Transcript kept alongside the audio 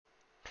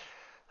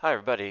Hi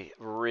everybody,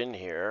 Rin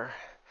here.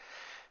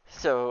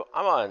 So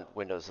I'm on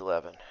Windows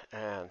 11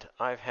 and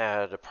I've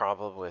had a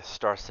problem with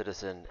Star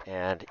Citizen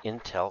and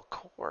Intel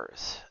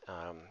cores.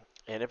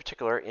 And in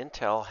particular,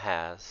 Intel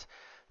has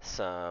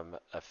some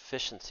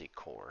efficiency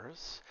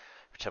cores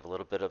which have a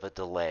little bit of a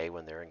delay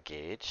when they're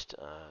engaged.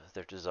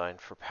 They're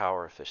designed for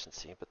power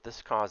efficiency, but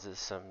this causes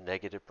some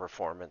negative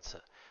performance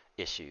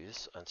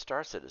issues on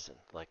Star Citizen,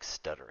 like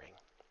stuttering.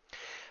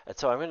 And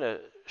so I'm going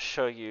to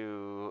show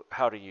you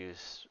how to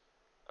use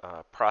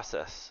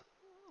Process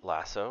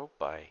Lasso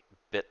by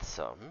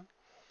Bitsum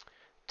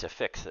to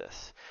fix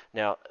this.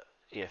 Now,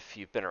 if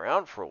you've been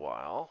around for a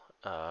while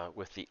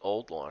with the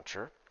old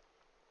launcher,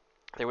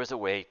 there was a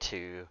way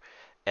to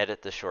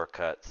edit the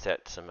shortcut,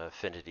 set some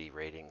affinity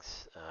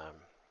ratings,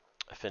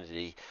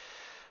 affinity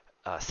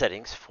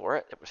settings for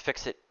it. It would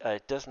fix it.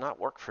 It does not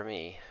work for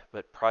me,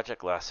 but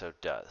Project Lasso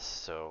does.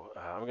 So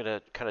I'm going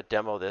to kind of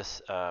demo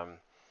this.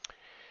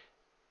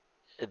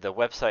 The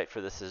website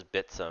for this is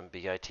bitsum,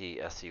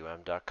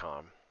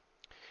 bitsum.com.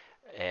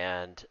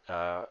 And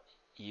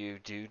you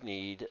do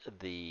need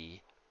the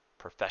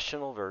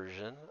professional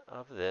version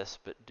of this,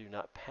 but do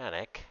not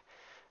panic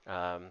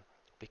um,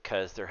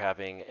 because they're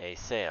having a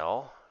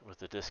sale with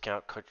the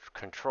discount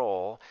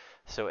control.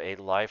 So a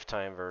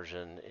lifetime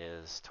version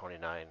is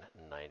 $29.96,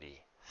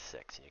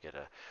 and you get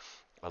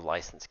a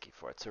license key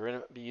for it. So we're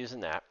going to be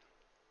using that.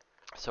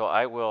 So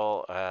I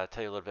will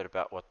tell you a little bit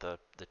about what the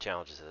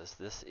challenges is.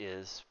 This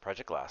is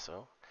Project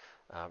Lasso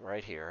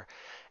right here.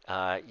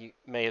 You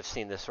may have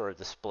seen this sort of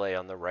display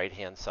on the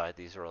right-hand side.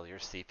 These are all your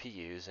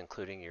CPUs,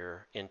 including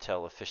your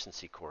Intel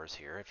efficiency cores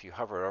here. If you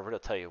hover over, it'll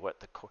tell you what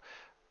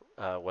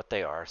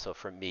they are. So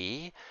for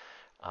me,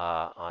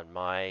 on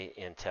my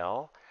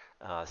Intel,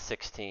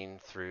 16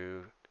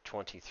 through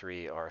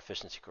 23 are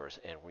efficiency cores,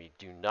 and we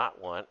do not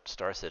want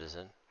Star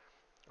Citizen,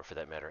 or for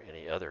that matter,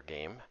 any other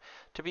game,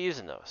 to be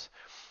using those.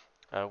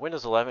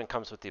 Windows 11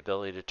 comes with the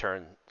ability to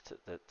turn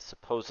that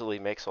supposedly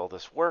makes all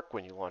this work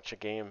when you launch a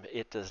game.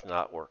 It does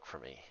not work for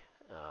me.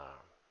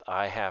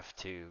 I have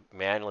to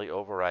manually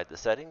override the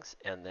settings,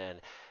 and then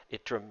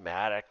it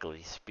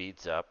dramatically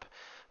speeds up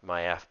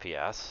my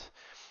FPS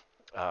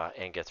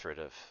and gets rid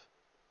of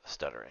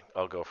stuttering.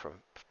 I'll go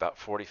from about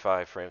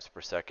 45 frames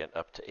per second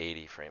up to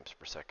 80 frames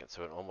per second,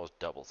 so it almost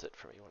doubles it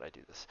for me when I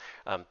do this.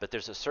 But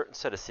there's a certain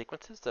set of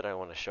sequences that I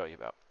want to show you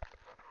about.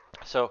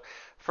 So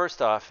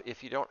first off,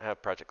 if you don't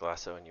have Project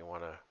Lasso and you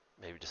want to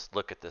maybe just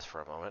look at this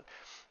for a moment,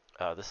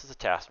 this is a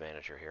task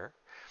manager here.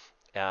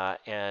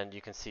 And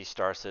you can see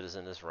Star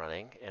Citizen is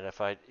running. And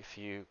if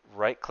you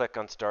right-click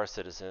on Star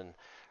Citizen,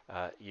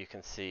 you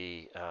can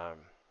see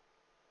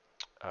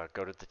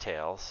go to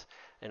details,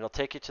 and it'll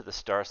take you to the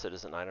Star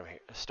Citizen item here,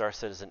 Star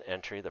Citizen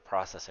entry, the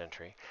process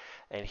entry.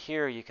 And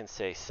here you can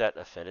say set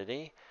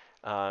affinity,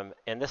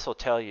 and this will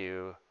tell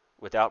you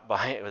without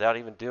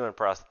even doing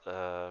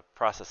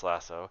Process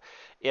Lasso,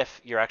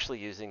 if you're actually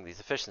using these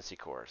efficiency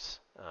cores.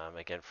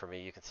 Again, for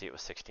me, you can see it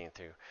was 16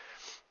 through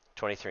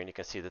 23, and you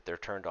can see that they're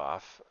turned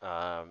off.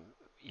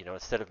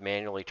 Instead of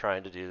manually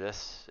trying to do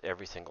this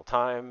every single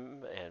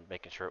time and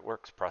making sure it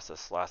works,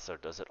 Process Lasso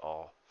does it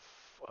all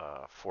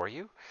for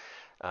you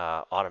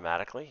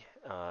automatically.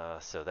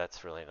 So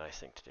that's really a nice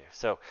thing to do.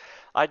 So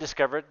I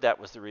discovered that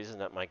was the reason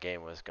that my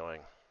game was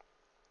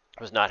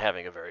not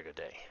having a very good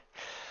day.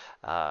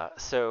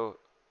 So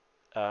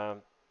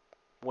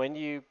when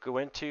you go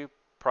into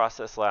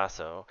Process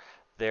Lasso,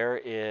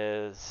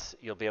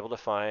 you'll be able to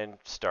find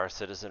Star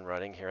Citizen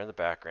running here in the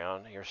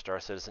background, here Star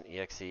Citizen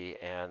EXE,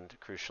 and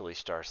crucially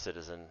Star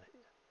Citizen.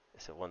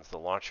 So one's the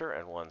launcher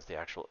and one's the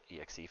actual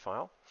EXE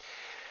file.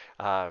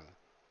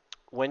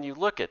 When you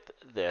look at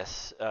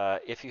this,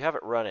 if you have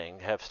it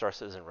running, have Star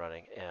Citizen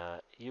running,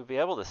 you'll be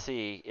able to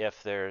see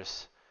if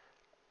there's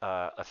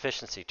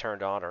efficiency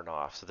turned on or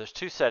off. So there's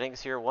two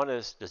settings here. One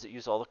is, does it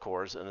use all the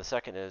cores? And the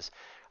second is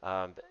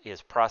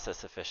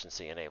process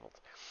efficiency enabled?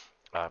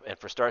 And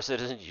for Star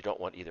Citizen, you don't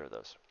want either of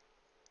those.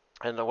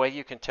 And the way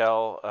you can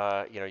tell,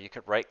 you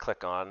can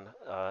right-click on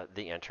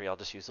the entry. I'll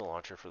just use the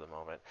launcher for the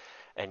moment.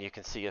 And you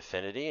can see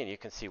affinity, and you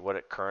can see what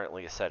it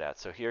currently is set at.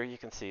 So here you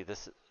can see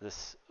this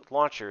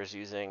launcher is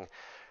using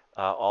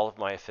all of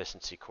my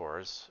efficiency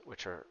cores,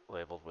 which are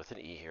labeled with an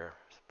E here.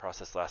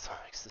 Process Lasso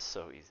makes this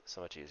so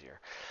much easier.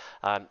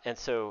 And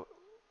so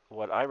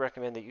what I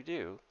recommend that you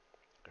do,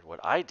 or what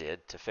I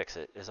did to fix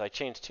it, is I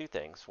changed two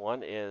things.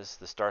 One is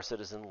the Star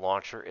Citizen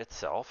launcher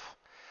itself,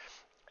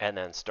 and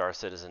then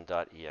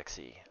starcitizen.exe.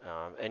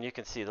 And you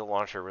can see the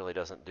launcher really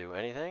doesn't do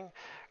anything.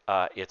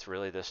 It's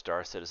really the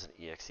Star Citizen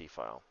exe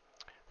file.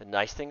 The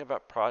nice thing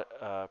about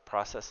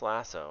Process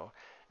Lasso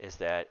is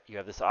that you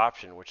have this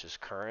option, which is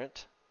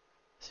current.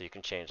 So you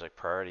can change like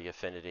priority,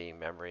 affinity,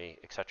 memory,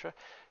 etc.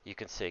 You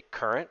can say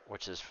current,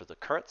 which is for the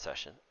current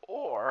session,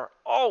 or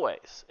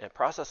always. And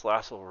Process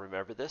Lasso will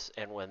remember this,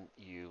 and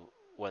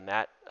when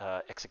that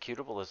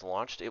executable is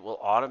launched, it will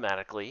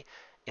automatically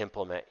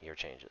implement your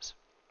changes.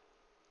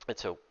 And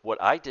so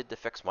what I did to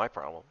fix my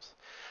problems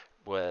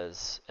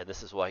was, and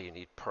this is why you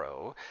need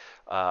Pro,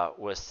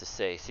 was to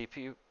say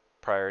CPU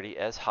priority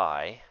as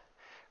high,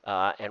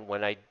 And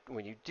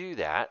when you do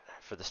that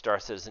for the Star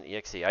Citizen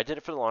EXE, I did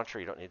it for the launcher.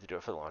 You don't need to do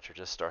it for the launcher,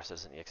 just Star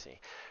Citizen EXE.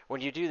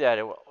 When you do that,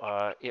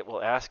 it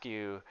will ask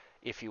you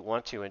if you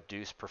want to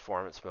induce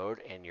performance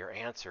mode, and your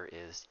answer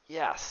is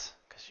yes,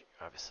 because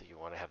obviously you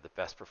want to have the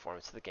best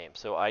performance of the game.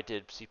 So I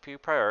did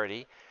CPU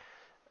priority,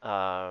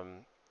 um,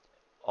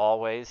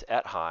 always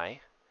at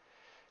high,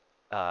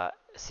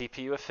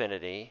 CPU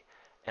affinity,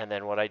 and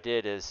then what I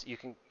did is you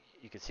can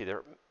see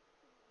they're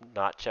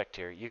not checked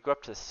here. You go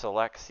up to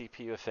select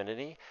CPU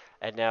affinity,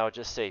 and now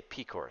just say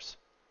P cores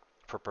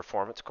for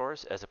performance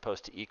cores as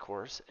opposed to E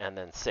cores, and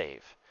then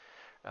save.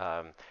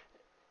 Um,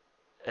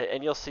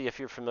 and you'll see if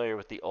you're familiar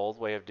with the old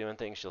way of doing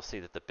things, you'll see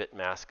that the bit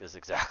mask is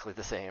exactly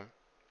the same.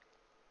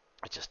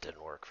 It just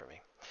didn't work for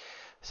me.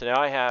 So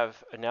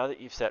now that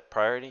you've set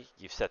priority,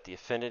 you've set the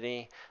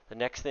affinity. The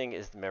next thing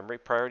is the memory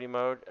priority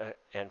mode,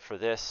 and for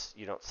this,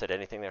 you don't set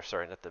anything there.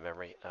 Sorry, not the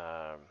memory,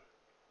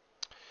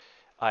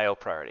 I/O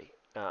priority.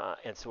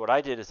 And so what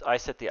I did is I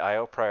set the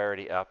I/O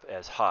priority up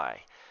as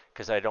high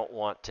because I don't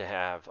want to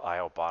have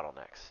I/O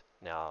bottlenecks.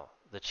 Now,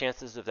 the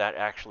chances of that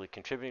actually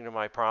contributing to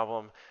my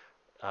problem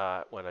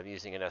when I'm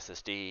using an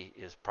SSD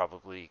is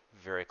probably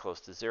very close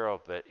to zero,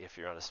 but if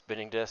you're on a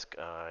spinning disk,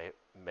 it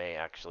may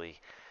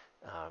actually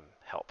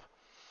help.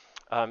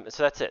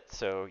 So that's it.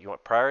 So you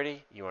want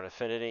priority, you want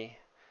affinity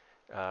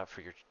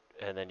for your,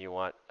 and then you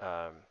want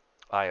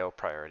I/O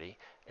priority,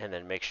 and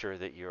then make sure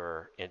that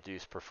your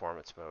induced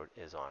performance mode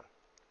is on.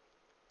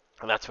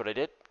 And that's what I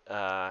did.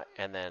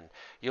 And then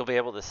you'll be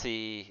able to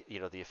see,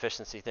 the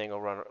efficiency thing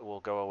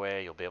will go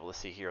away. You'll be able to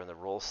see here in the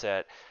rule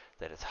set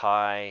that it's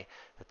high,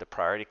 that the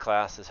priority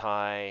class is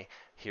high.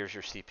 Here's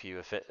your CPU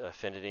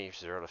affinity,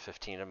 0 to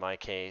 15 in my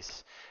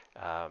case.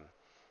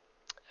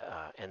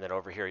 And then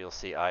over here you'll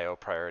see I/O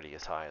priority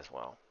is high as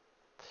well.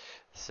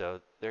 So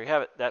there you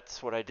have it.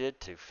 That's what I did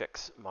to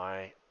fix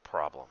my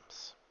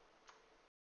problems.